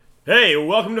Hey,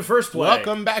 welcome to First Play.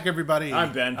 Welcome back, everybody.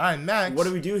 I'm Ben. I'm Max. What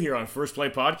do we do here on First Play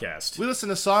Podcast? We listen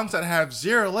to songs that have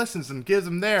 0 listens and gives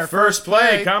them their First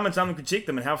Play, comment on them, critique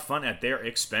them, and have fun at their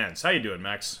expense. How you doing,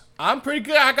 Max? I'm pretty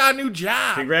good. I got a new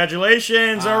job.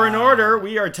 Congratulations are in order.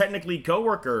 We are technically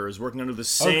co-workers working under the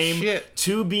same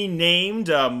to-be-named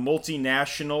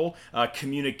multinational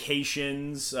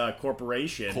communications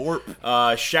corporation. Corp.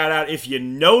 Shout out if you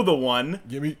know the one.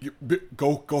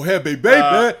 Go ahead, baby.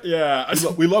 Yeah.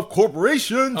 We love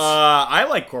corporations. I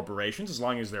like corporations as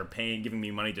long as they're giving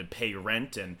me money to pay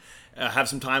rent and have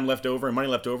some time left over and money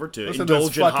left over to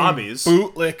indulge in hobbies.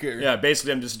 Bootlicker. Yeah,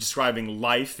 basically I'm just describing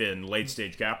life in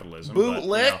late-stage capitalism.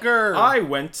 Bootlicker. I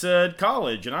went to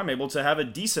college and I'm able to have a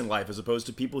decent life as opposed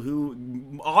to people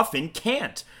who often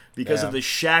can't because of the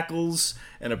shackles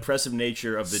and oppressive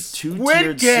nature of the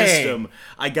two-tiered system.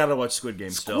 I gotta watch Squid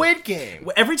Game still. Squid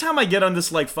Game. Every time I get on this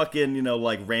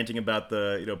fucking ranting about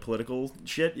the political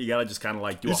shit, you gotta just kind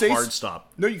of do a hard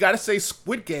stop. No, you gotta say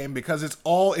Squid Game because it's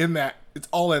all in that. It's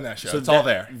all in that show. It's all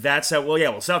there. That's how.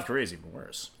 Well, South Korea's even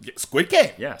worse. Squid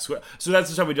Game. Yeah, so that's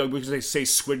just how we do. We just say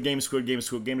Squid Game, Squid Game,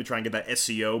 Squid Game to try and get that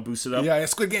SEO boosted up. Yeah,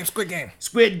 Squid Game, Squid Game,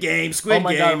 Squid Game, Squid Game. Oh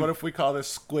my god, what if we call this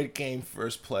Squid Game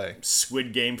First Play?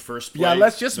 Squid Game First Play. Yeah,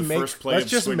 let's just the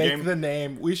make the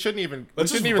name. We shouldn't even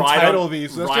title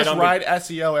these. Let's just ride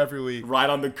SEO every week. Ride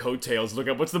on the coattails. Look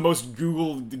up what's the most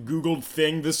Googled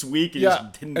thing this week.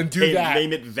 And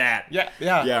name it that.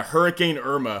 Yeah. Hurricane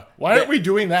Irma. Why aren't we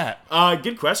doing that?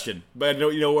 Good question. But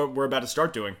you know what we're about to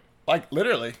start doing?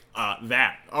 Literally.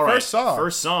 That. All right.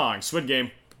 First song. Squid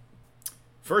Game.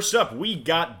 First up, we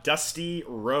got Dusty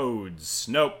Rhodes.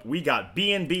 Nope, we got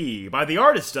B&B by the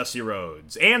artist Dusty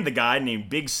Rhodes and the guy named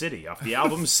Big City off the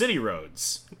album City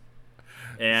Roads.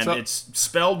 And it's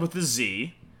spelled with a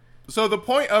Z. So the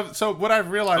point of... So what I've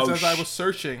realized as I was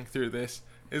searching through this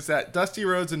is that Dusty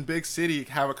Rhodes and Big City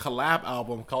have a collab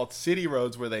album called City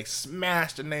Roads where they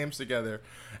smashed the names together.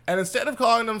 And instead of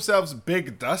calling themselves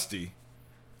Big Dusty,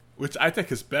 which I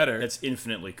think is better... It's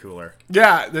infinitely cooler.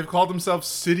 Yeah, they've called themselves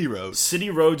City Roads. City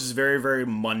Roads is very, very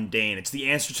mundane. It's the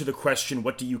answer to the question,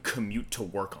 what do you commute to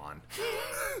work on?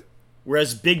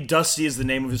 Whereas Big Dusty is the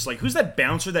name of just who's that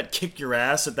bouncer that kicked your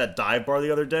ass at that dive bar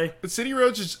the other day? But City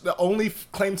Roads is the only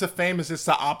claim to fame is it's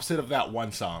the opposite of that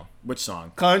one song. Which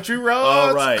song? Country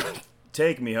Roads. Oh, right.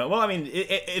 Take me home. Well, I mean,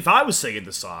 if I was singing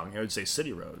the song, I would say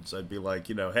City Roads. I'd be like,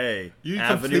 hey,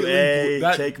 Avenue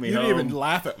A, take me home. You didn't even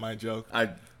laugh at my joke.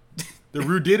 The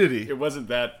rudidity. It wasn't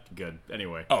that good.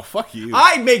 Anyway. Oh, fuck you.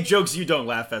 I make jokes you don't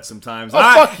laugh at sometimes.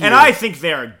 Fuck you. And I think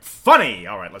they're funny.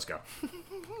 All right, let's go.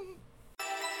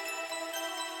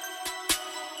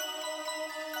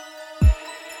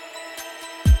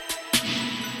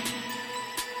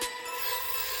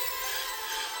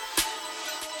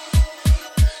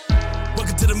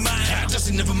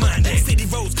 Never mind that. City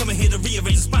Roads coming here to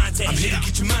rearrange the spine tag. I'm here to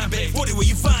get your mind back. 40 where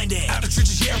you find that. Out the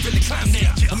trenches, yeah, I really climb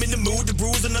now. I'm in the mood to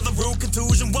bruise another rude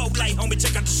contusion. Whoa, like, homie,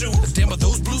 check out the shoes. Damn, are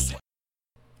those blues?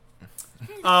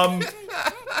 I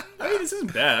mean, this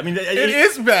isn't bad. I mean, it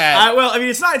is bad.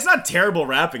 It's not terrible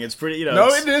rapping. It's pretty, No,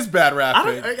 it is bad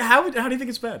rapping. How do you think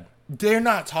it's bad? They're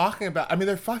not talking about...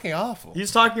 they're fucking awful.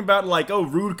 He's talking about,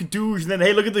 rude couture, and then,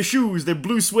 hey, look at the shoes. They're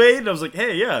blue suede. And I was like,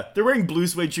 hey, yeah, they're wearing blue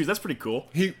suede shoes. That's pretty cool.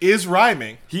 He is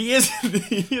rhyming. He is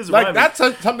rhyming. That's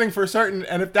something for certain.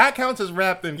 And if that counts as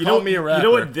rap, then call me a rapper. You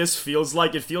know what this feels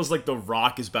like? It feels like The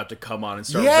Rock is about to come on and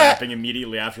start rapping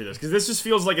immediately after this. Because this just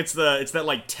feels like it's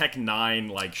that, Tech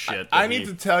 9, shit. I need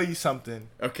to tell you something.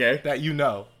 Okay. That you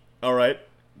know. All right.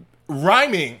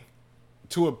 Rhyming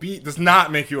to a beat does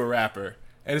not make you a rapper.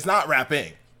 And it's not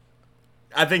rapping.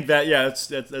 I think that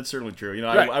that's certainly true.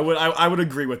 Right. I would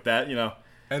agree with that.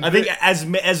 And I think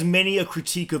as many a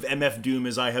critique of MF Doom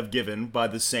as I have given by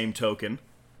the same token.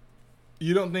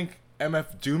 You don't think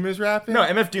MF Doom is rapping? No,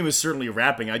 MF Doom is certainly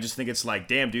rapping. I just think it's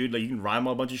damn, dude, you can rhyme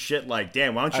a bunch of shit.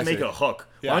 Damn, why don't you make a hook?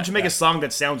 Why don't you make a song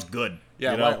that sounds good?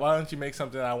 Yeah, why don't you make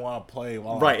something I want to play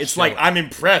while Right, it's I'm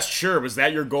impressed. Sure, was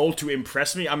that your goal to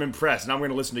impress me? I'm impressed. Now I'm going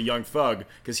to listen to Young Thug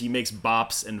because he makes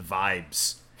bops and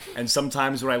vibes. And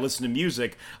sometimes when I listen to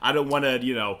music, I don't want to,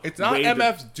 It's not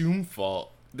MF's Doom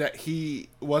fault that he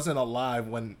wasn't alive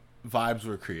when vibes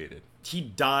were created. He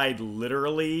died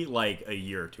literally a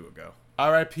year or two ago.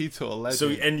 R.I.P. to a legend. So,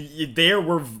 and there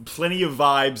were plenty of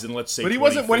vibes in, let's say, But he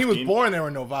wasn't, when he was born, there were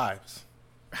no vibes.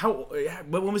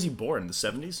 When was he born? In the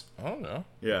 70s? I don't know.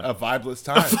 Yeah. A vibeless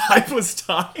time. A vibeless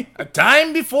time? A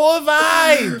time before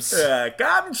vibes.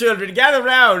 Come, children, gather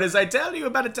round as I tell you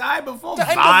about a time before vibes.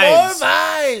 Before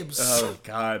vibes. Oh,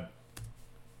 God.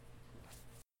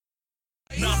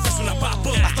 Nah, that's when I pop up.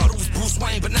 I thought it was Bruce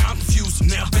Wayne, but now I'm confused.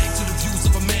 Now back to the views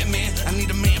of a madman. I need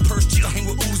a man purse, chill, hang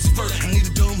with Uzi. first. I need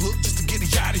a dumb hook just to get a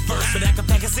yachty verse. But I can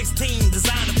pack a 16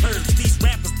 designer purse. These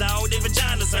rappers, dog, their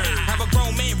vaginas hurt. Have a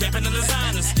grown man rapping a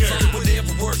designer skirt. So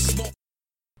whatever works.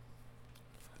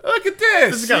 Look at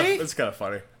this. It's kind of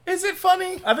funny. Is it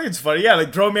funny? I think it's funny. Yeah,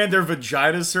 like grown man, their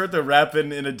vaginas hurt. They're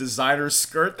rapping in a designer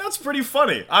skirt. That's pretty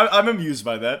funny. I'm amused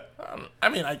by that. I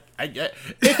mean, I get.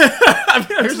 I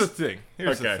mean, Here's the thing.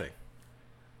 Here's the Okay. thing.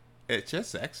 It's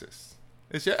just sexist.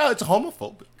 It's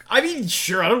homophobic. I mean,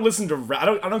 sure. I don't listen to rap.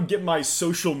 I don't get my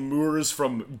social mores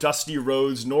from Dusty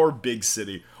Rhodes nor Big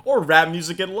City or rap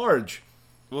music at large.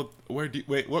 Well,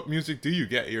 what music do you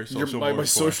get your social My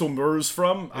mores for? social mores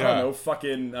from? I don't know.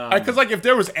 Fucking. Because like if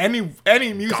there was any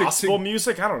music gospel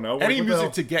music. I don't know. any What the music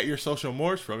hell? to get your social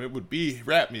mores from, it would be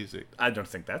rap music. I don't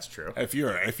think that's true. If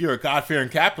you're a God-fearing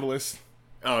capitalist,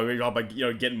 Oh, you're all by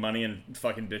getting money and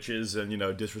fucking bitches and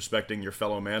disrespecting your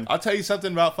fellow man. I'll tell you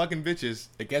something about fucking bitches.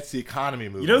 It gets the economy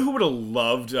moving. You know who would have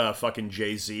loved fucking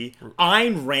Jay-Z?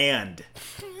 Ayn Rand.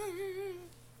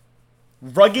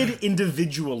 Rugged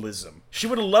individualism. She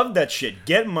would have loved that shit.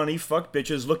 Get money, fuck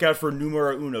bitches, look out for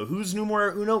numero uno. Who's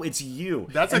numero uno? It's you.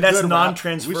 That's and a that's good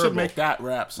non-transferable. rap. We should make that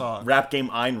rap song. Rap game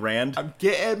Ayn Rand. I'm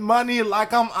getting money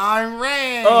like I'm Ayn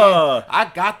Rand.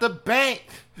 I got the bank.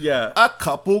 Yeah. A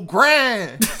couple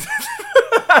grand.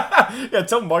 Yeah,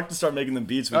 tell Mark to start making them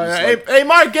beats. Hey,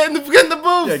 Mark, get in the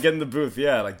booth. Yeah, get in the booth.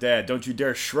 Yeah, like, Dad, don't you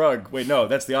dare shrug. Wait, no,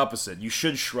 that's the opposite. You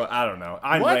should shrug. I don't know.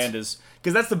 Ayn What? Rand is...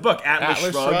 Because that's the book, Atlas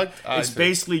Shrugged? Shrugged. It's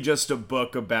basically just a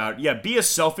book about, be a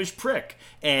selfish prick.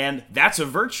 And that's a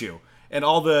virtue. And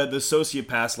all the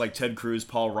sociopaths like Ted Cruz,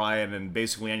 Paul Ryan, and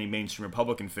basically any mainstream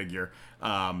Republican figure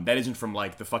that isn't from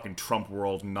like the fucking Trump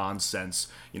world nonsense,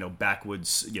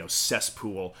 backwoods,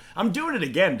 cesspool. I'm doing it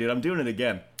again, dude. I'm doing it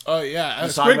again. Oh yeah,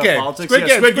 Squid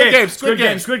Squid Game. Squid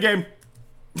Game. Squid Game.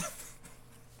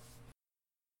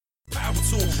 Power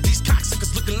to 'em. These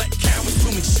cocksuckers looking like cowards.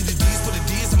 Blooming shit, it is what it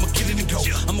is. I'ma get it and go.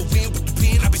 I'ma win with the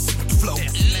pen. I'll be sick with the flow.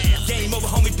 Game over,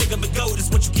 homie. Pick up and go.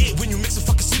 That's what you get when you mix a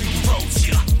fucking city with roads.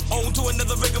 On to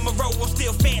another rigmarole. I'm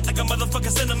still fat like a motherfucking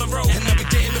cinnamon roll. And I'll be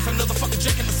damned if another fucking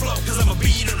jack in the flow. Cause I'ma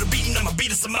beat it or beating. I'ma beat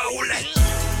it some more. Like,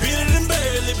 beat it and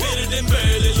barely, beat it and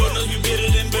barely. Lord knows you beat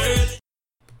it and barely.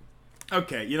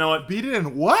 Okay, you know what? Beat it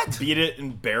in what? Beat it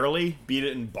and barely. Beat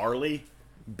it and barley.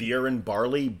 Beer and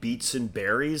barley. Beets and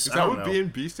berries. Is that what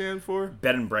B&B stand for?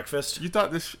 Bed and breakfast.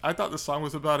 I thought the song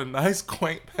was about a nice,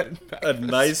 quaint bed and breakfast. A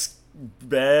nice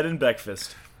bed and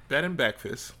breakfast. Bed and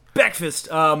breakfast. Breakfast.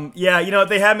 Yeah,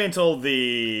 they had me until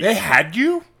the. They had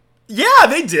you? Yeah,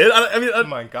 they did. I mean, Oh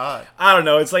my god. I don't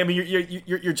know. It's like, I mean,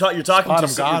 you're talking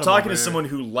Got him to someone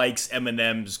who likes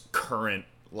Eminem's current,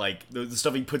 like the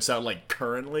stuff he puts out like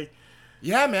currently.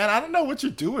 Yeah, man, I don't know what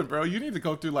you're doing, bro. You need to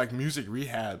go through like music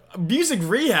rehab. Music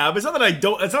rehab. It's not that I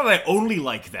don't. It's not that I only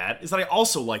like that. It's that I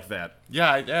also like that.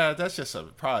 Yeah, that's just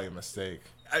probably a mistake.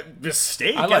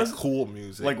 Mistake. I like cool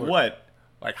music. Like what?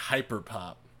 Like hyper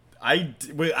pop. I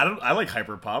like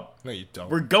hyperpop. No, you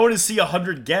don't. We're going to see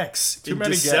 100 Gex in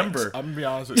December. Gex. I'm gonna be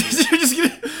honest with you.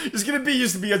 You're just gonna be a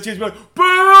chance to be like,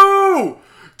 boo!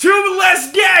 2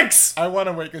 less Gex! I want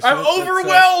to make a shirt. I'm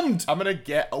overwhelmed! I'm gonna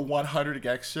get a 100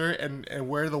 Gex shirt, and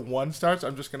where the 1 starts,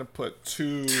 I'm just gonna put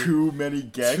too many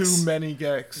Gex. Too many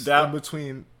Gex That- in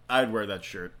between I'd wear that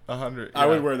shirt. 100. I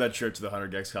would wear that shirt to the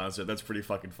 100 Gex concert. That's pretty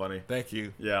fucking funny. Thank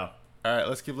you. Yeah. All right,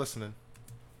 let's keep listening.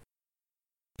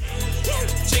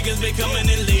 Chickens be coming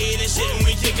in late and shit, and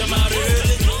we kick them out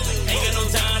early. Ain't got no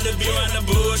time to be around the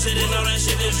bullshit and all that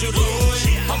shit that you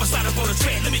doing. I'ma slide up on the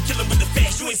track, let me kill 'em with the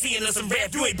facts. You ain't seeing us in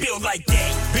rap, you ain't built like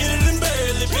that. Beat it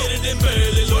and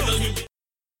barely, Lord knows you.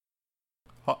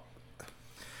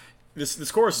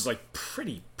 This chorus is like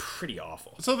pretty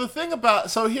awful.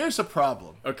 So here's the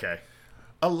problem. Okay.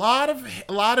 A lot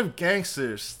of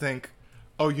gangsters think,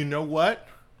 oh, you know what?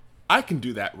 I can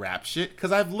do that rap shit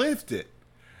because I've lived it.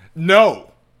 No,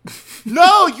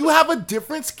 you have a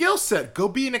different skill set. Go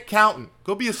be an accountant.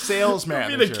 Go be a sales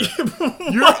manager.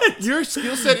 Your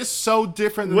skill set is so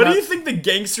different than What do you think the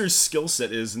gangster's skill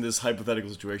set is in this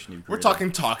hypothetical situation you've We're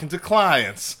created? talking to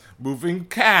clients, moving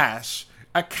cash,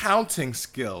 accounting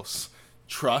skills,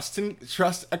 trust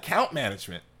account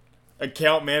management.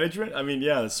 Account management? I mean,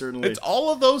 yeah, certainly. It's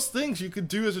all of those things you could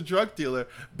do as a drug dealer.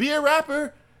 Be a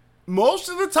rapper, most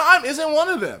of the time, isn't one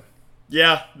of them.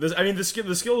 Yeah, the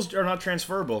skills are not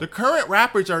transferable. The current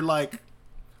rappers are like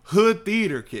hood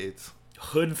theater kids.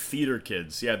 Hood theater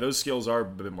kids. Yeah, those skills are a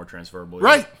bit more transferable. Yeah.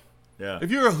 Right. Yeah. If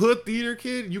you're a hood theater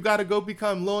kid, you got to go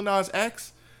become Lil Nas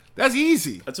X. That's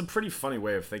easy. That's a pretty funny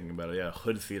way of thinking about it. Yeah,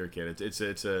 hood theater kid. It's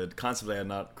a concept that had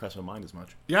not crossed my mind as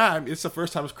much. Yeah, I mean, it's the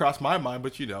first time it's crossed my mind,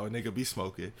 but a nigga be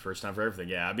smoking. First time for everything.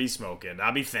 Yeah, I be smoking.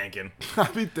 I be thinking.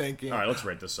 I be thinking. All right, let's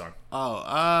rate this song.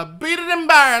 Beat it in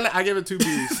barrel. I give it 2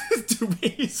 B's. 2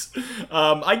 B's.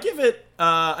 I give it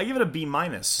a B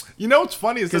minus. You know what's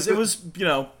funny is because it was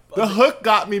the hook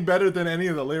got me better than any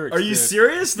of the lyrics. Are you did.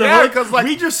 serious? The Yeah, hook, because like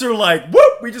we just are like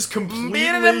whoop. We just completely.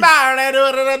 That's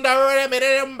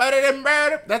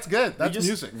good. That's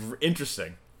music.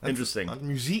 Interesting. Interesting.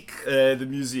 Musique. The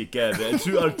music. Yeah.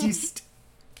 The artiste.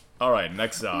 All right.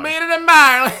 Next song.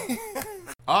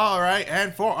 All right,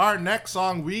 and for our next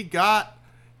song, we got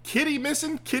 "Kitty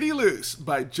Missing, Kitty Loose"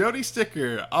 by Jody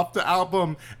Sticker off the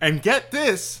album. And get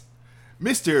this,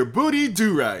 Mr. Booty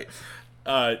Do Right.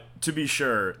 To be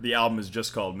sure, the album is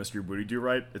just called Mr. Booty Do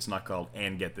Right. It's not called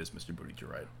And Get This, Mr. Booty Do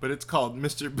Right. But it's called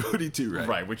Mr. Booty Do Right.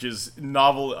 Right, which is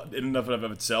novel in enough of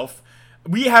itself.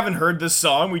 We haven't heard this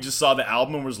song. We just saw the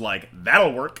album and was like,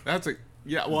 that'll work. That'll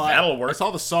work. I saw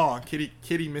the song,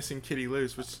 Kitty Missing, Kitty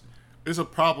Loose, which is a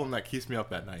problem that keeps me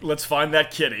up at night. Let's find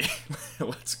that kitty.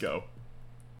 Let's go.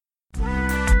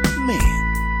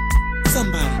 Man,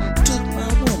 somebody took my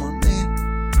woman, man.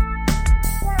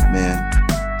 Man,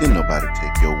 didn't nobody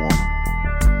take your woman.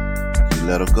 You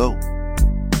let her go.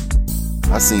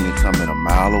 I seen it coming a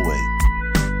mile away,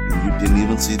 and you didn't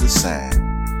even see the sign.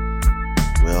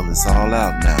 Well, it's all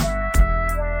out now.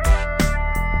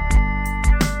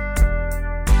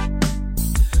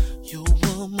 Your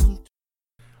woman.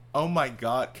 Oh my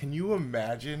God! Can you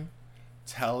imagine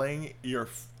telling your,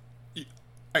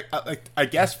 I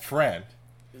guess, friend,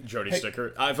 Jody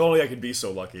Sticker. If only I could be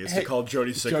so lucky. It's to call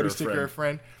Jody Sticker a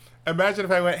friend. Imagine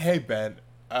if I went, "Hey Ben,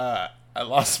 I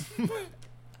lost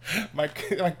my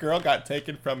girl got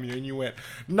taken from you," and you went,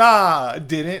 "Nah, I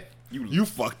didn't. You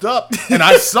fucked up, and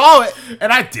I saw it,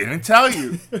 and I didn't tell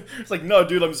you." It's like, no,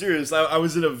 dude, I'm serious. I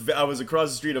was across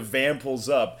the street. A van pulls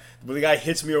up. When the guy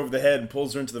hits me over the head and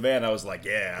pulls her into the van, I was like,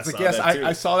 yeah, I saw that too.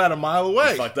 I saw that a mile away.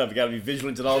 You fucked up. You gotta be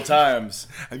vigilant at all times.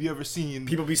 Have you ever seen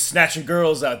people be snatching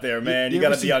girls out there, man? You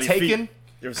gotta be on your feet. You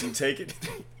ever seen Taken?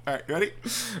 All right, ready?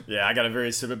 Yeah, I got a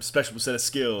very special set of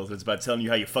skills. It's about telling you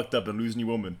how you fucked up and losing your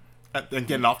woman. And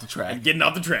getting off the track.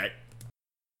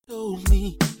 Told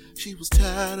me she was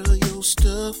tired of your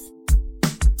stuff,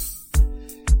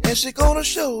 and she gonna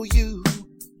show you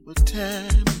what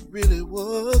time really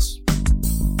was.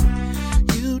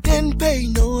 You didn't pay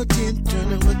no attention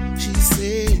to what she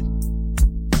said.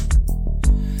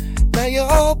 Now you're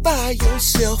all by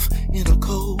yourself in a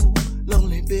cold,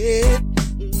 lonely bed.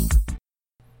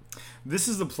 This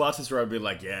is the plot twist where I'd be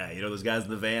like, yeah, those guys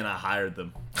in the van, I hired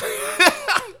them.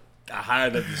 I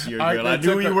hired them this year, girl. I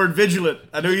knew you weren't vigilant.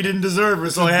 I knew you didn't deserve her,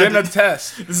 so I had to... a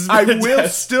test. I will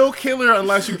still kill her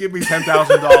unless you give me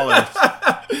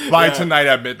 $10,000 by tonight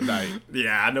at midnight.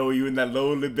 Yeah, I know you in that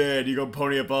lonely bed. You're going to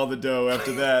pony up all the dough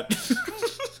after that.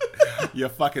 You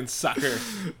fucking sucker.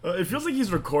 It feels like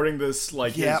he's recording this,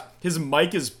 like, his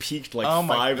mic is peaked like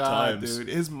 5 times. Dude.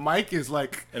 His mic is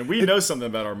like... And we know something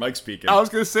about our mics peaking. I was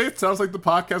going to say, it sounds like the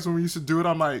podcast when we used to do it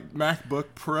on my MacBook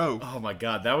Pro. Oh my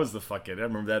God, that was the fucking... I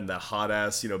remember that in that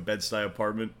hot-ass, Bed-Stuy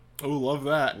apartment. Oh, love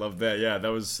that. Love that, yeah.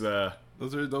 That was...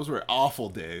 Those were awful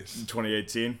days.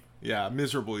 2018? Yeah,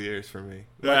 miserable years for me.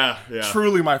 Yeah.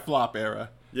 Truly my flop era.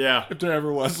 Yeah. If there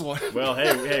ever was one. Well,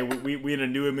 hey, we in a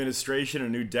new administration, a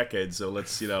new decade, so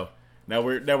let's, now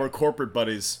we're corporate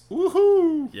buddies.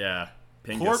 Woohoo! Yeah.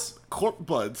 Pingus. Corp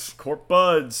buds. Corp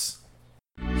buds.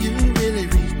 You really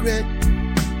regret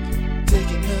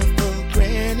taking her for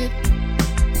granted.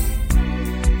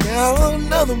 Now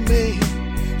another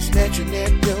man snatching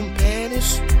at them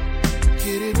panties.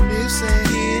 Kitty missing,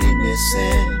 kitty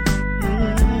missing.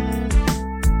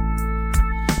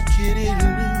 Kitty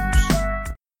loose.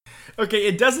 Okay,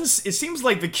 it seems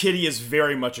like the kitty is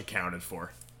very much accounted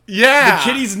for. Yeah. The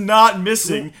kitty's not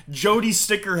missing. Jody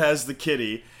Sticker has the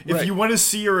kitty. If you want to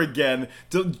see her again,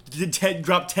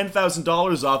 drop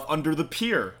 $10,000 off under the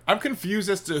pier. I'm confused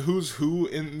as to who's who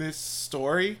in this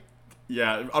story.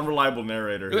 Yeah, unreliable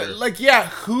narrator here.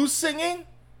 Who's singing?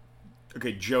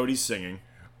 Okay, Jody's singing.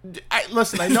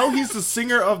 Listen, I know he's the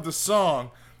singer of the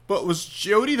song, but was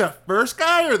Jody the first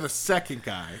guy or the second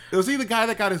guy? Was he the guy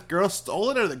that got his girl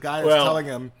stolen or the guy that's telling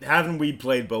him... Haven't we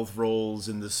played both roles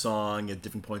in this song at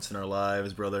different points in our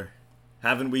lives, brother?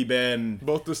 Haven't we been...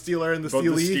 Both the Steeler and the Both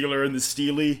Steely? the Steeler and the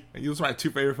Steely. Those are my 2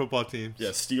 favorite football teams. Yeah,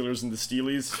 Steelers and the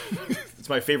Steelies. It's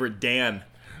my favorite Dan.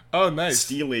 Oh, nice.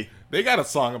 Steely. They got a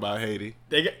song about Haiti.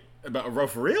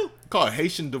 For real? Called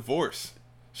Haitian Divorce.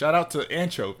 Shout out to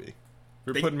Anchovy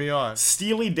for putting me on.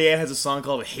 Steely Dan has a song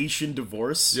called Haitian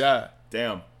Divorce? Yeah.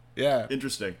 Damn. Yeah.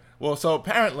 Interesting. Well, so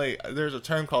apparently there's a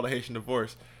term called a Haitian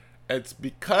divorce. It's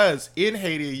because in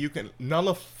Haiti you can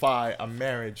nullify a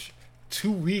marriage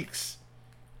 2 weeks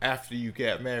after you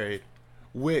get married,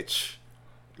 which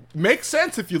makes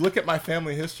sense if you look at my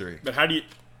family history. But how do you...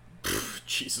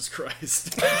 Jesus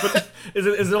Christ. But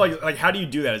is there like how do you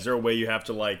do that? Is there a way you have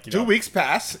to like... 2 weeks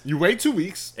pass, you wait 2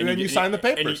 weeks, and then you sign the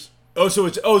papers. So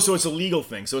it's a legal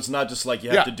thing. So it's not just like you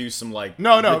have to do some like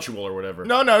ritual or whatever.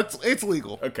 No, it's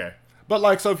legal. Okay. But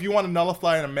like, so if you want to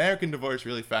nullify an American divorce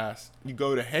really fast, you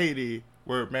go to Haiti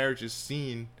where marriage is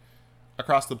seen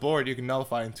across the board. You can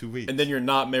nullify in 2 weeks, And then you're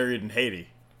not married in Haiti.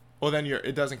 well, then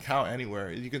it doesn't count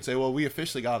anywhere. You can say, well, we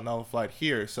officially got nullified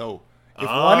here. So if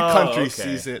one country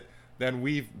sees it, then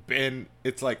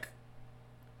it's like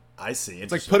I see.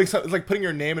 it's like putting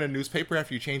your name in a newspaper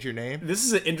after you change your name. This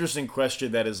is an interesting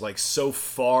question that is like so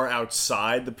far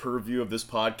outside the purview of this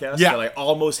podcast Yeah. that I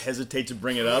almost hesitate to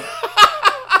bring it up.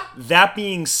 That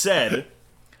being said,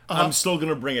 I'm still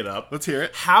gonna bring it up. Let's hear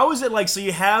it. How is it like? So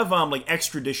you have like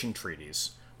extradition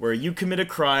treaties where you commit a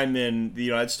crime in the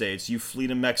United States, you flee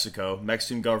to Mexico,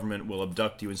 Mexican government will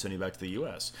abduct you and send you back to the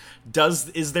U.S.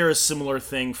 Is there a similar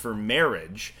thing for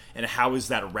marriage, and how is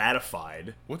that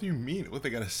ratified? What do you mean? What, they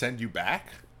gotta send you back?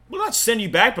 Well, not send you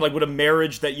back, but like would a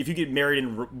marriage that if you get married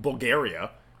in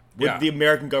Bulgaria, would the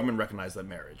American government recognize that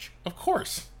marriage? Of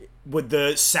course. Would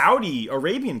the Saudi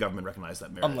Arabian government recognize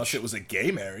that marriage? Unless it was a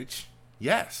gay marriage.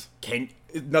 Yes.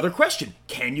 Another question.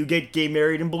 Can you get gay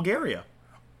married in Bulgaria?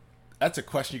 That's a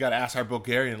question you got to ask our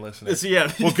Bulgarian listeners. So,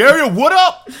 yeah. Bulgaria, what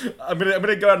up? I'm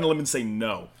gonna go out on a limb and say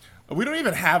no. We don't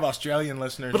even have Australian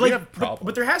listeners. But we like, have problems.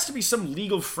 but there has to be some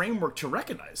legal framework to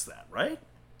recognize that, right?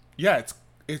 Yeah,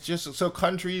 it's just so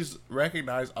countries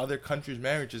recognize other countries'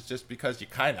 marriages just because you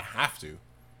kind of have to.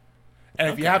 And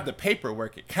if you have the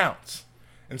paperwork, it counts.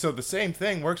 And so the same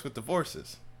thing works with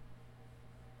divorces.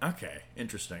 Okay,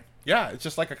 interesting. Yeah, it's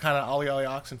just like a kind of ollie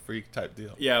oxen freak type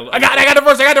deal. Yeah, I got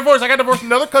divorced in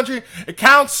another country. It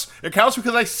counts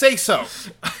because I say so.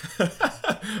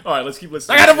 All right, let's keep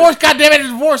listening. I got divorced, goddammit, it's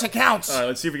divorce, it counts. All right,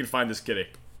 let's see if we can find this kitty.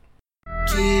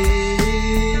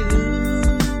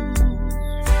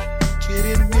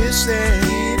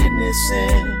 Kitty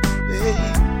missing, babe.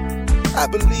 I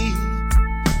believe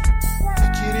the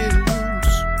kitty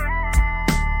loose.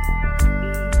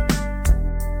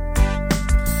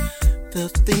 The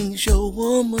things your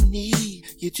woman need,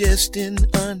 you just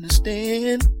didn't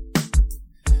understand.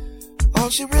 All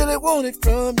she really wanted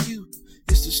from you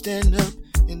is to stand up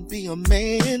and be a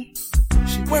man.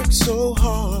 She worked so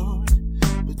hard.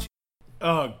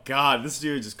 Oh God, this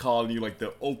dude just calling you like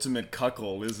the ultimate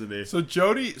cuckold, isn't he? So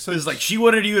Jody, It's like she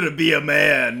wanted you to be a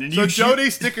man, and so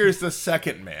Jody Sticker is the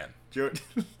second man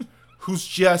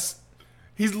who's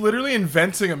he's literally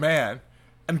inventing a man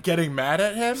and getting mad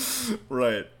at him.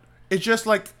 right. It's just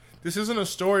like, this isn't a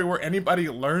story where anybody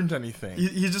learned anything.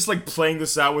 He's just like playing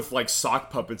this out with like sock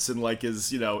puppets in like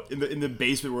his, in the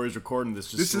basement where he's recording this.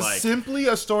 Just This is like simply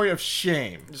a story of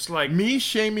shame. Just like Me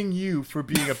shaming you for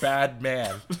being a bad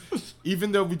man,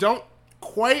 even though we don't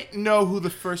quite know who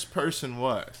the first person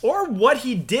was. or what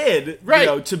he did,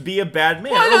 Right. to be a bad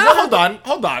man. Well, Or what-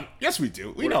 hold on. Yes, we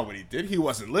do. We know what he did. He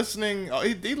wasn't listening.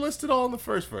 He listed all in the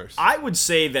first verse. I would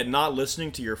say that not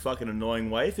listening to your fucking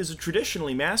annoying wife is a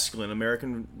traditionally masculine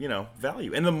American,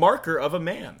 value and the marker of a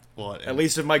man. Well, At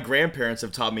least if my grandparents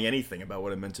have taught me anything about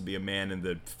what it meant to be a man in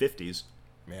the 50s.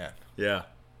 Man, Yeah,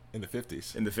 in the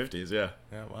 50s. in the 50s, yeah.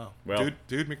 Yeah, wow. Well-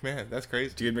 Dude McMahon, that's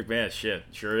crazy. Dude McMahon, shit,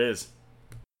 sure is.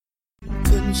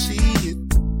 Couldn't see it.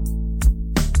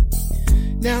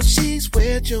 Now she's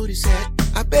where Jody's at.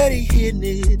 I bet he hitting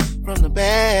it from the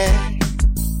back.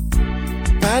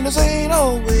 Finders ain't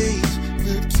always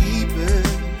good keepers.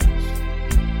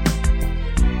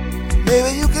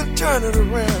 Maybe you can turn it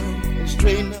around and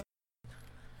straighten up.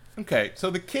 Okay, so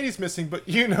the kitty's missing, but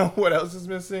you know what else is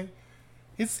missing?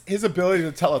 His ability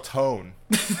to tell a tone.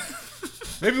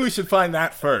 Maybe we should find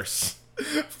that first.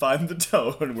 Find the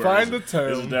tone. Where Find is the it?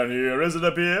 tone. Is it down here? Is it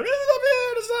up here? Is it up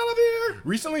here? Is it not up here?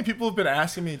 Recently, people have been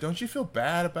asking me, don't you feel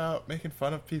bad about making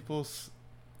fun of people's...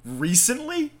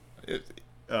 Recently?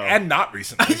 And not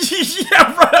recently.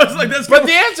 Yeah, right. I was like, that's. But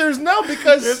the answer is no,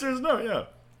 because the answer is no. Yeah.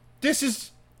 this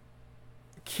is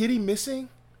Kitty missing,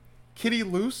 Kitty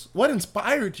loose. What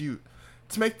inspired you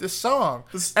to make this song?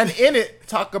 And in it,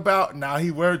 talk about now he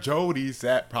where Jody's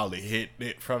at, probably hitting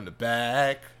it from the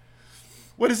back.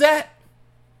 What is that?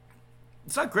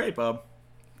 It's not great, Bob.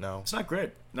 No. It's not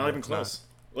great. Not even it's close.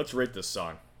 Let's rate this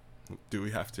song. Do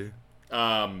we have to?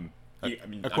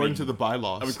 According to the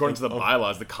bylaws. according to the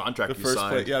bylaws, the contract the you first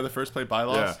signed. play, the first play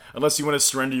bylaws. Yeah. Unless you want to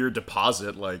surrender your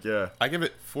deposit, I give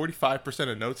it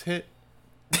 45% of notes hit.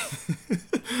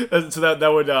 So that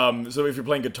would so if you're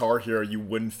playing Guitar Hero, you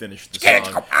wouldn't finish the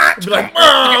song. You'd be like,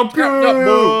 oh,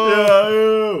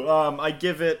 boo! Yeah, I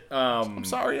give it I'm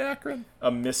sorry, Akron. a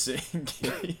missing.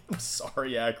 I'm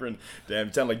sorry, Akron. Damn,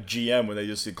 it sounded like GM when they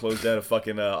just closed down a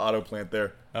fucking auto plant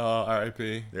there. Oh,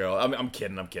 R.I.P. Yeah, I'm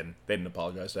kidding. They didn't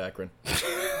apologize to Akron.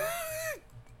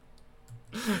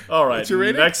 All right, What's your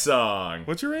rating? next song.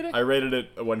 What's your rating? I rated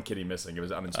it one kitty missing. It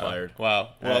was uninspired.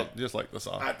 Wow. Well, just like the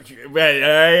song.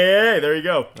 Hey, there you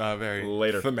go. Very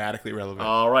Later. thematically relevant.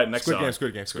 All right, next Squid song. Game,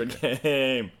 Squid Game, Squid Game.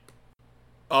 Game.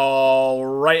 All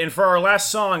right, and for our last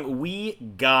song, we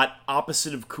got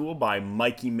 "Opposite of Cool" by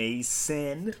Mikey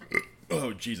Mason.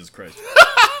 Oh, Jesus Christ!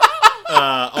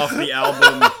 Off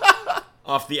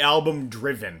the album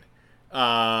Driven.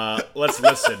 Let's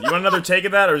listen. You want another take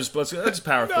of that, or just let's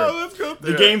power through? No, let's go through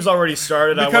The it. game's already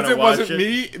started. I want Because to it watch wasn't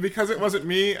it. me. Because it wasn't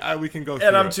me. We can go through.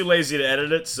 And I'm it. too lazy to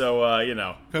edit it, so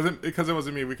Because it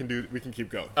wasn't me. We can keep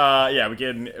going. yeah, we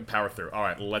can power through. All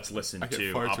right, let's listen I get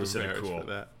to far too "Opposite of embarrassed Cool." for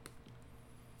that.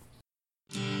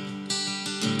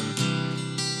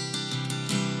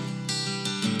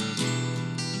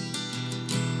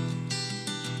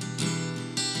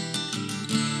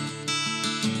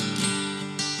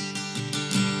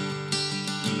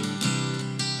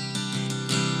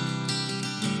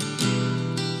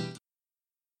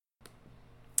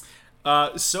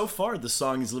 So far, the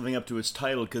song is living up to its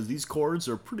title because these chords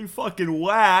are pretty fucking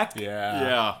whack.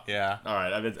 Yeah. All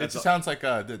right, It just sounds like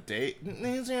the day.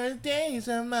 These are the days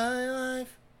of my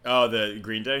life. Oh, the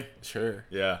Green Day. Sure.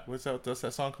 Yeah. What's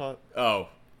that song called? Oh,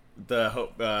 the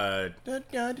hope.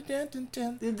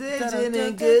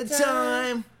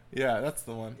 Yeah, that's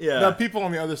the one. Yeah. The people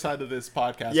on the other side of this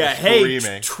podcast Yeah. are Hey,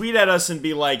 screaming. tweet at us and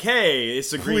be like, "Hey,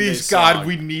 it's a Green Day Please, song." God,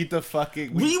 we need the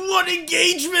fucking. we want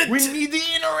engagement. we need the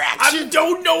I interaction.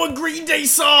 don't know a Green Day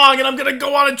song, and I'm gonna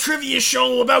go on a trivia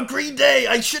show about Green Day.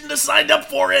 I shouldn't have signed up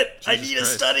for it. I need Christ. a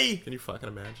study. Can you fucking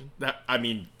imagine? I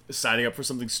mean, signing up for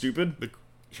something stupid.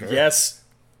 Sure. Yes,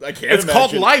 I can't. It's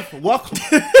called imagine. life. Welcome.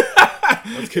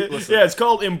 Let's keep listening. Yeah, it's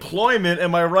called employment.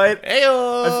 Am I right?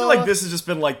 Ayo. I feel like this has just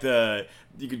been like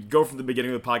you could go from the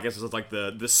beginning of the podcast as like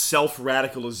the self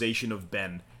radicalization of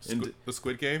Ben. The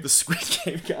Squid Game. The Squid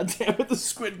Game. God damn it, the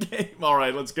Squid Game. All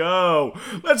right, let's go.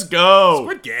 Let's go.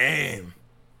 Squid Game.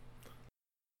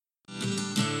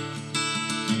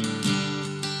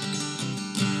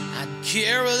 I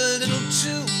care a little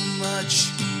too much.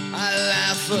 I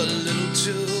laugh a little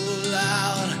too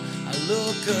loud. I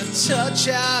look a touch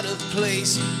out of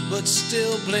place, but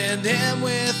still blend in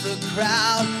with the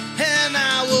crowd. And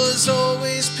I was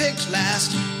always picked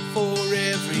last for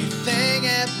everything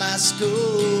at my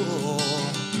school.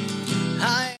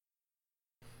 I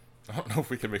don't know if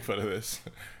we can make fun of this.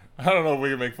 I don't know if we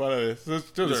can make fun of this.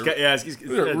 Those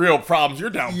are real problems.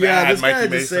 You're down Yeah, bad, this guy Mikey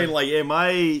just Mason. saying like, "Hey,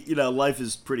 my life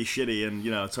is pretty shitty," and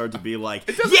it's hard to be like,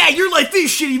 "Yeah, your life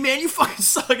is shitty, man. You fucking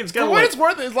suck." It's kind For of what like it's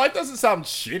worth, his life doesn't sound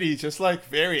shitty. Just like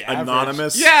very average.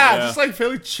 Anonymous? Yeah, Yeah. just like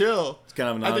fairly chill. It's kind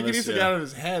of I think he anonymous, needs to yeah. get out of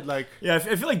his head. Like, yeah, I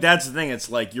feel like that's the thing. It's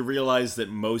like you realize that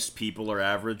most people are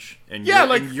average, and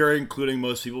Yeah, you're including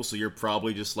most people, so you're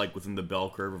probably just like within the bell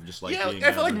curve of just like yeah, being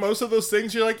I feel like average. most of those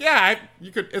things you're like, yeah,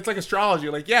 you could. It's like astrology.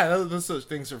 Like, yeah, those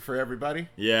things are for everybody.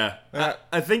 Yeah,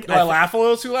 I think Do I laugh a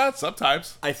little too loud?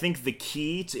 Sometimes. I think the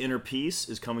key to inner peace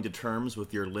is coming to terms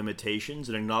with your limitations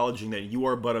and acknowledging that you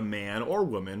are but a man or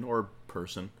woman or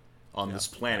person on this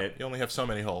planet. You only have so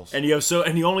many holes. And you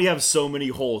only have so many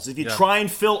holes. If you Yeah. try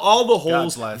and fill all the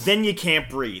holes, bless. then you can't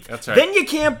breathe. That's right. Then you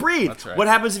can't breathe. That's right. What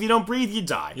happens if you don't breathe? You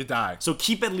die. You die. So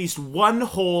keep at least one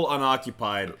hole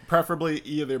unoccupied, Preferably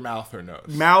either mouth or nose.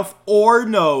 mouth or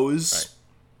nose.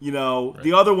 Right.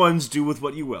 The other ones do with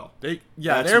what you will.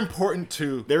 They're important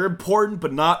too. They're important,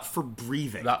 but not for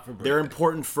breathing. Not for breathing. They're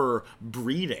important for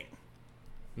breeding.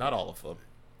 Not all of them.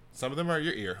 Some of them are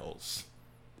your ear holes.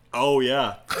 Oh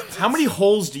yeah. How many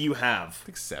holes do you have? I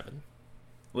think 7.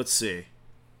 Let's see.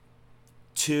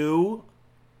 2.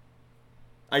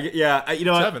 7.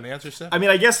 The answer's 7. I mean,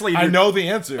 I guess like I know the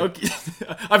answer. Okay.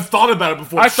 I've thought about it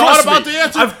before. I thought Trust about me. the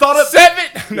answer. I've thought of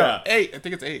 7. No, Yeah. 8. I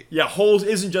think it's 8. Yeah, Holes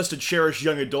isn't just a cherished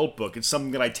young adult book. It's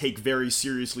something that I take very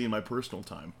seriously in my personal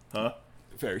time. Huh?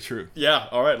 Very true. Yeah.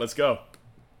 All right, let's go.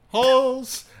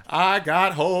 Holes. I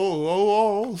got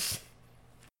holes.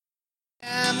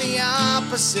 I'm the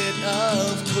opposite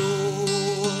of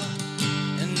cool.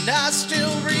 And I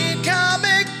still read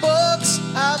comic books.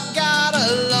 I've got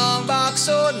a long box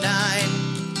or 9.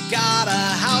 Got a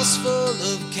house full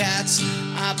of cats.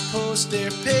 I post their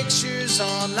pictures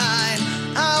online.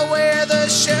 I wear the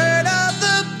shirt of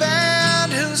the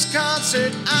band whose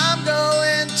concert I'm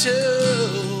going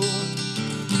to.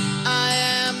 I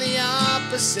am the opposite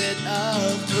opposite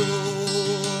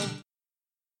of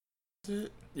cool.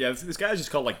 Yeah, this guy's just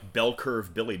called like Bell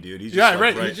Curve Billy, dude. He's just Yeah,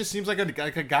 like, right. He just seems like a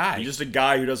guy. He's just a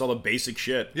guy who does all the basic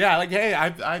shit. Yeah, like, hey,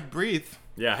 I breathe.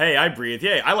 Yeah, hey, I breathe.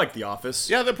 Yeah, I like The Office.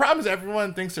 Yeah, the problem is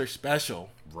everyone thinks they're special.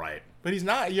 Right. But he's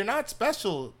not. You're not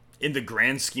special. In the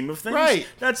grand scheme of things, Right.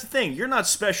 That's the thing. You're not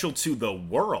special to the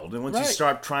world, and once you Right.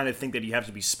 start trying to think that you have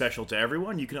to be special to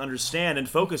everyone, you can understand and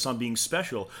focus on being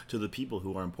special to the people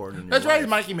who are important in your That's life. right.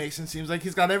 Mikey Mason seems like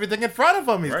he's got everything in front of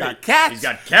him. He's Right. got cats. He's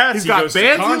got cats. He's He got goes to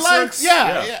bands he concerts. likes.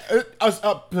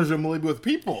 Yeah. Presumably with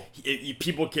people.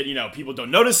 People can, people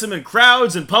don't notice him in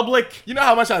crowds in public. You know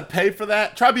how much I'd pay for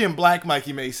that? Try being black,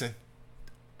 Mikey Mason.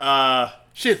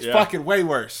 Shit's Yeah. fucking way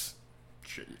worse.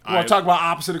 You want to talk about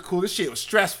opposite of cool? This shit was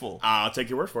stressful. I'll take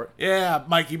your word for it. Yeah,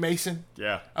 Mikey Mason.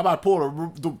 Yeah. I'm about to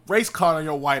pull the race card on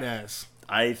your white ass.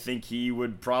 I think he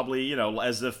would probably,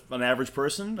 as if an average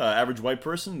person, average white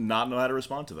person, not know how to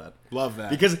respond to that. Love that.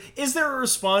 Because is there a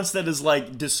response that is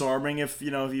like disarming if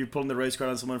you're pulling the race card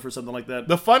on someone for something like that?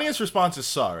 The funniest response is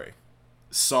sorry.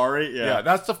 Sorry, Yeah,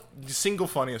 that's the single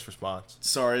funniest response.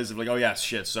 sorry is like, oh yeah,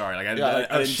 shit, sorry. Like I Yeah,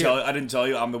 didn't shit. I didn't tell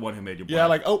you. I'm the one who made you. Yeah,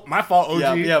 like, oh, my fault,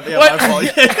 OG. yeah, What? my fault.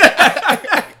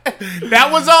 That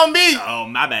was on me. Oh,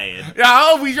 my bad. Yeah,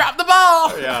 oh, we dropped the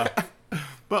ball. Yeah.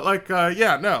 But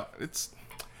no,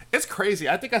 it's crazy.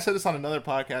 I think I said this on another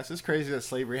podcast. It's crazy that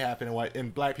slavery happened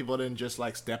and black people didn't just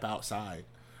like step outside.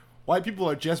 White people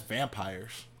are just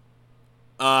vampires.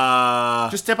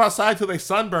 Just step outside till they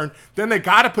sunburn. Then they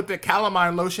gotta put the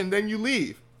calamine lotion. Then you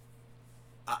leave.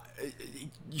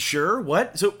 Sure.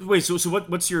 What? So wait. So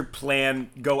what's your plan?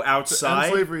 Go End outside?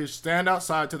 slavery is stand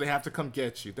outside till they have to come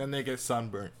get you. Then they get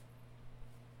sunburned.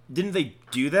 Didn't they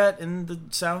do that in the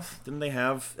South? Didn't they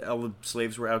have all the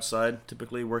slaves were outside,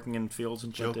 typically working in fields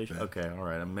and Joke, plantations? man. Okay, all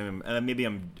right. Maybe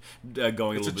I'm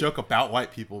going It's a a little joke about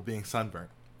white people being sunburned.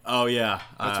 Oh yeah,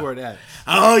 That's where it ends.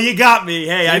 Oh, you got me.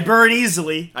 Hey, I burn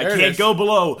easily. I There it can't is. go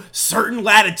below certain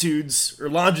latitudes or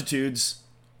longitudes.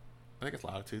 I think it's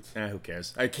latitudes. Who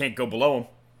cares? I can't go below them.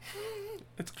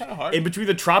 It's kind of hard. In between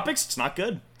the tropics, it's not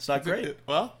good. It's not great.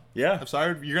 Well, Yeah. I'm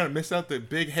sorry, you're gonna miss out the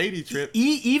big Haiti trip.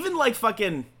 Even like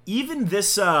fucking even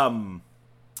this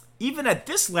even at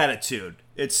this latitude,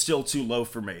 it's still too low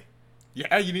for me.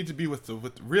 Yeah, you need to be with the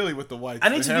whites. I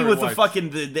need to be with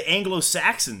the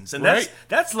Anglo-Saxons, and Right.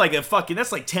 that's like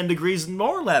 10 degrees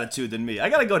more latitude than me. I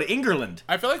gotta go to England.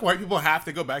 I feel like white people have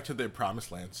to go back to their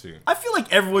promised land soon. I feel like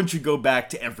everyone should go back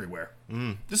to everywhere.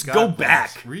 Just God go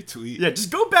bless. back. Retweet. Yeah, just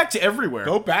go back to everywhere.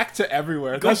 Go back to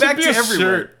everywhere. Go That should back be to a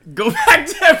everywhere. shirt. Go back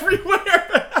to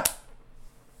everywhere.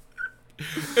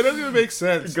 It doesn't even make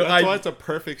sense. Go- That's I- why it's a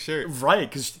perfect shirt. Right,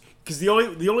 because the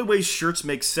only way shirts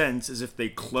make sense is if they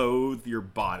clothe your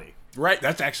body. Right,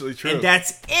 that's actually true. And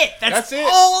that's it. That's it.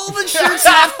 all the shirts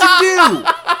have to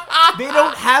do. They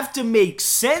don't have to make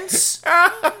sense.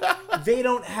 They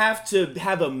don't have to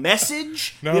have a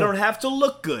message. No. They don't have to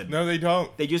look good. No, they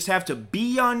don't. They just have to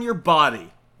be on your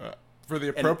body For the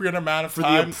appropriate amount of for the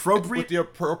time. appropriate- with the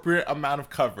appropriate amount of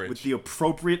coverage. with the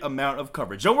appropriate amount of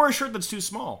coverage. Don't wear a shirt that's too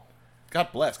small.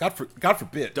 God bless. God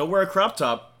forbid. Don't wear a crop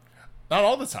top. Not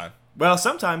all the time. Well,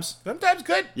 sometimes. Sometimes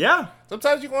good. Yeah.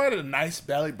 Sometimes you want a nice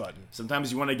belly button.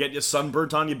 Sometimes you want to get your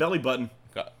sunburnt on your belly button.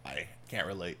 God, I can't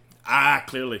relate.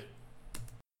 Clearly.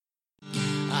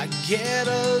 I get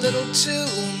a little too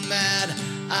mad,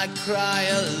 I cry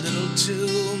a little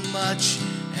too much,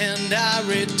 and I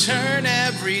return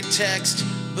every text,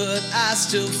 but I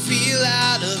still feel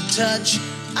out of touch.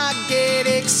 I get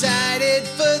excited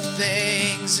for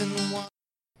things and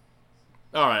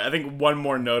All right, I think one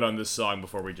more note on this song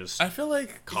before we just I feel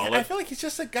like Call it? I feel like he's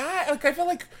just a guy. Like I feel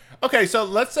like okay, so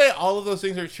let's say all of those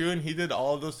things are true and he did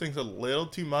all of those things a little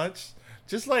too much.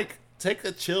 Just like take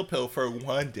a chill pill for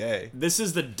one day. This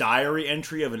is the diary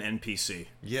entry of an NPC.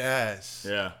 Yes.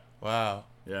 Yeah. Wow.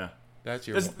 Yeah. That's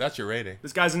your rating.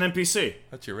 This guy's an NPC.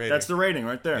 That's your rating. That's the rating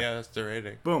right there. Yeah, that's the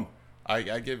rating. Boom. I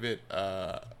give it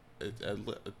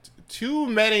too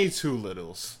many too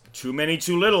littles. Too many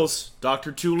too littles.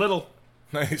 Dr. Too Little.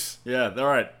 Nice. Yeah, all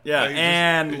right. Yeah, He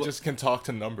and just can talk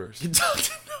to numbers.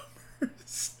 Dr.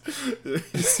 Numbers.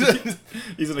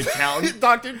 He's an accountant.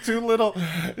 Dr. Doolittle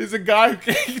is a guy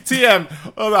who TM.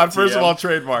 Hold on, first of TM. all,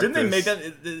 trademark. Didn't they this. make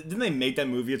that? Didn't they make that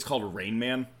movie? It's called Rain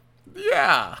Man.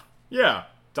 Yeah. Yeah,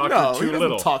 Dr. No, Too he doesn't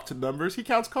Little. talk to numbers. He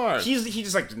counts cards. He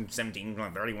just like 17,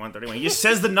 31, 31. He just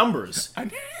says the numbers.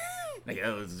 Like,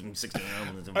 oh, it's 16.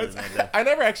 I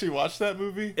never actually watched that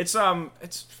movie It's fine.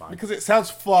 because it sounds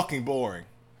fucking boring.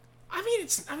 I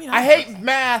I hate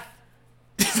math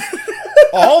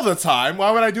all the time.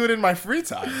 Why would I do it in my free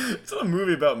time? It's not a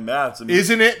movie about maths.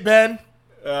 Isn't it, Ben?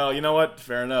 Well, you know what?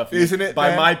 Fair enough. Isn't it, By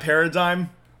man? my paradigm,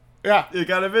 Yeah. it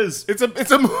kind of is. It's a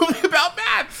movie about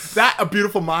math. That A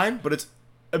Beautiful Mind, But it's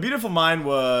A Beautiful Mind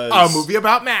was a movie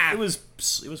about math. It was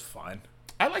fine.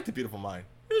 I liked A Beautiful Mind.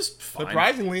 It was fine.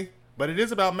 Surprisingly, but it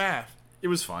is about math. It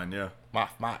was fine. Yeah.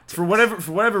 Math. For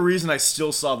whatever reason, I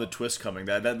still saw the twist coming.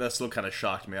 That still kind of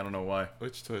shocked me. I don't know why.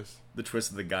 Which twist? The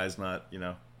twist that the guy's not,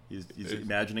 he's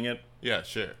imagining it. Yeah,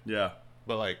 sure. Yeah.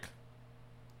 But like,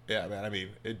 yeah, man. I mean,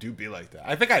 it do be like that.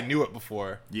 I think I knew it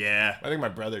before. Yeah. I think my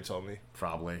brother told me.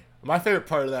 Probably. My favorite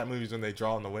part of that movie is when they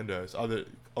draw on the windows. Only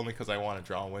because I want to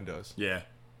draw on windows. Yeah.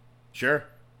 Sure.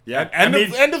 Yeah. End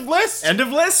of list. End of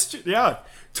list? Yeah.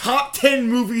 Top 10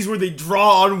 movies where they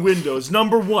draw on windows.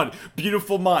 Number 1,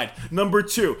 Beautiful Mind. Number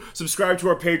 2, subscribe to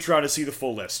our Patreon to see the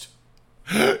full list.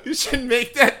 You should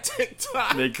make that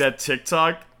TikTok. Make that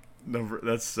TikTok?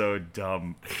 That's so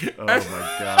dumb. Oh my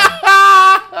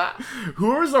god.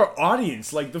 Who is our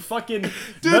audience? Like the fucking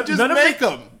Dude, just make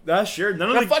them. That's sure.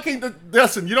 None of the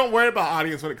Listen, you don't worry about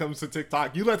audience when it comes to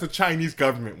TikTok. You let the Chinese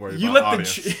government worry You about let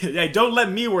audience. yeah, don't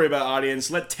let me worry about audience.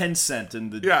 Let Tencent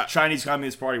and the Chinese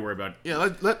Communist Party worry about it. Yeah,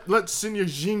 let Senior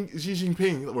Xi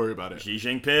Jinping worry about it. Xi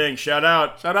Jinping, shout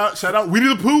out. Shout out.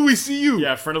 Winnie the Pooh, we see you.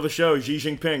 Yeah, friend of the show, Xi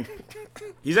Jinping.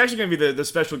 He's actually going to be the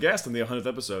special guest on the 100th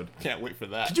episode. Can't wait for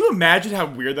that. Could you imagine how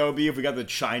weird that would be if we got the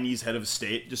Chinese head of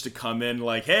state just to come in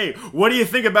like, hey, what do you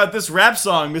think about this rap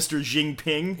song, Mr.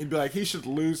 Jinping? He'd be like, he should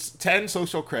lose 10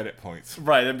 social credit points.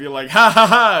 Right, they'd be like, ha ha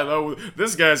ha, oh,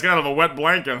 this guy's kind of a wet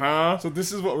blanket, huh? So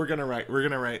this is what we're gonna write. We're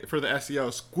gonna write for the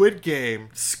SEO: Squid Game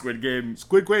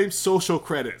social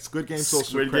credit. Squid Game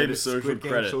social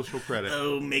credit.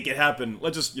 Oh, make it happen.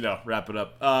 Let's just, wrap it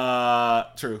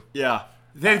up. True. Yeah.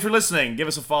 Thanks for listening. Give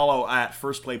us a follow at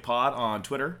First Play Pod on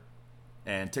Twitter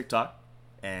and TikTok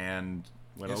and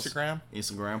what Instagram?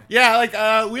 else? Instagram.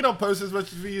 Yeah, we don't post as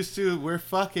much as we used to. We're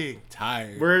fucking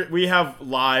tired. We have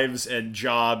lives and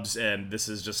jobs, and this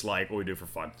is just like what we do for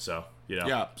fun. So,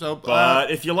 Yeah. So, but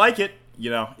if you like it,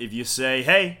 if you say,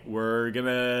 hey, we're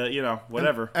gonna,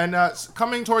 whatever. And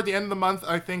coming toward the end of the month,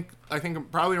 I think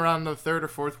probably around the 3rd or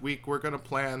 4th week, we're gonna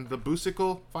plan the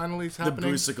Boosicle finally is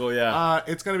happening. The Boosicle, yeah.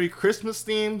 It's gonna be Christmas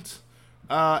themed,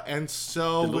 and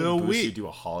so will we. Did Lil Boosie do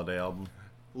a holiday album?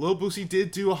 Lil Boosie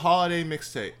did do a holiday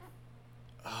mixtape.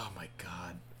 Oh my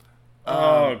god.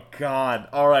 Oh god.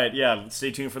 All right, yeah.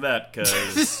 Stay tuned for that,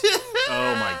 because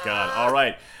oh my god. All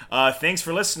right. Thanks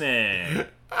for listening.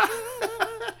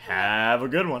 Have a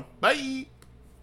good one. Bye.